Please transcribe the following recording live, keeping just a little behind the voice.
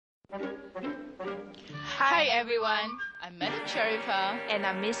Hi everyone, I'm Madam Sharifa And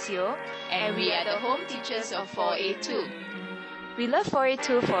I'm Miss Yo, and we are the home teachers of 4A2. We love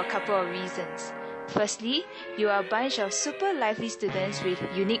 4A2 for a couple of reasons. Firstly, you are a bunch of super lively students with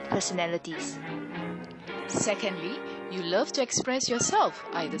unique personalities. Secondly, you love to express yourself,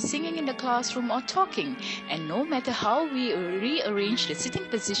 either singing in the classroom or talking, and no matter how we rearrange the sitting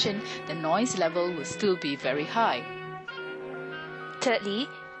position, the noise level will still be very high. Thirdly,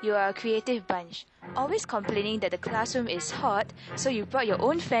 you are a creative bunch, always complaining that the classroom is hot, so you brought your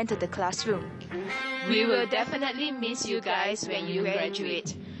own fan to the classroom. We will definitely miss you guys when you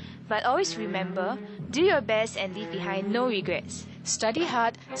graduate. But always remember, do your best and leave behind no regrets. Study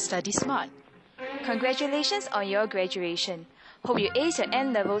hard, study smart. Congratulations on your graduation. Hope you ace your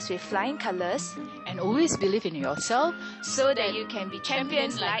N-levels with flying colours And always believe in yourself so that you can be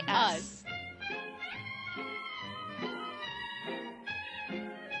champions like us.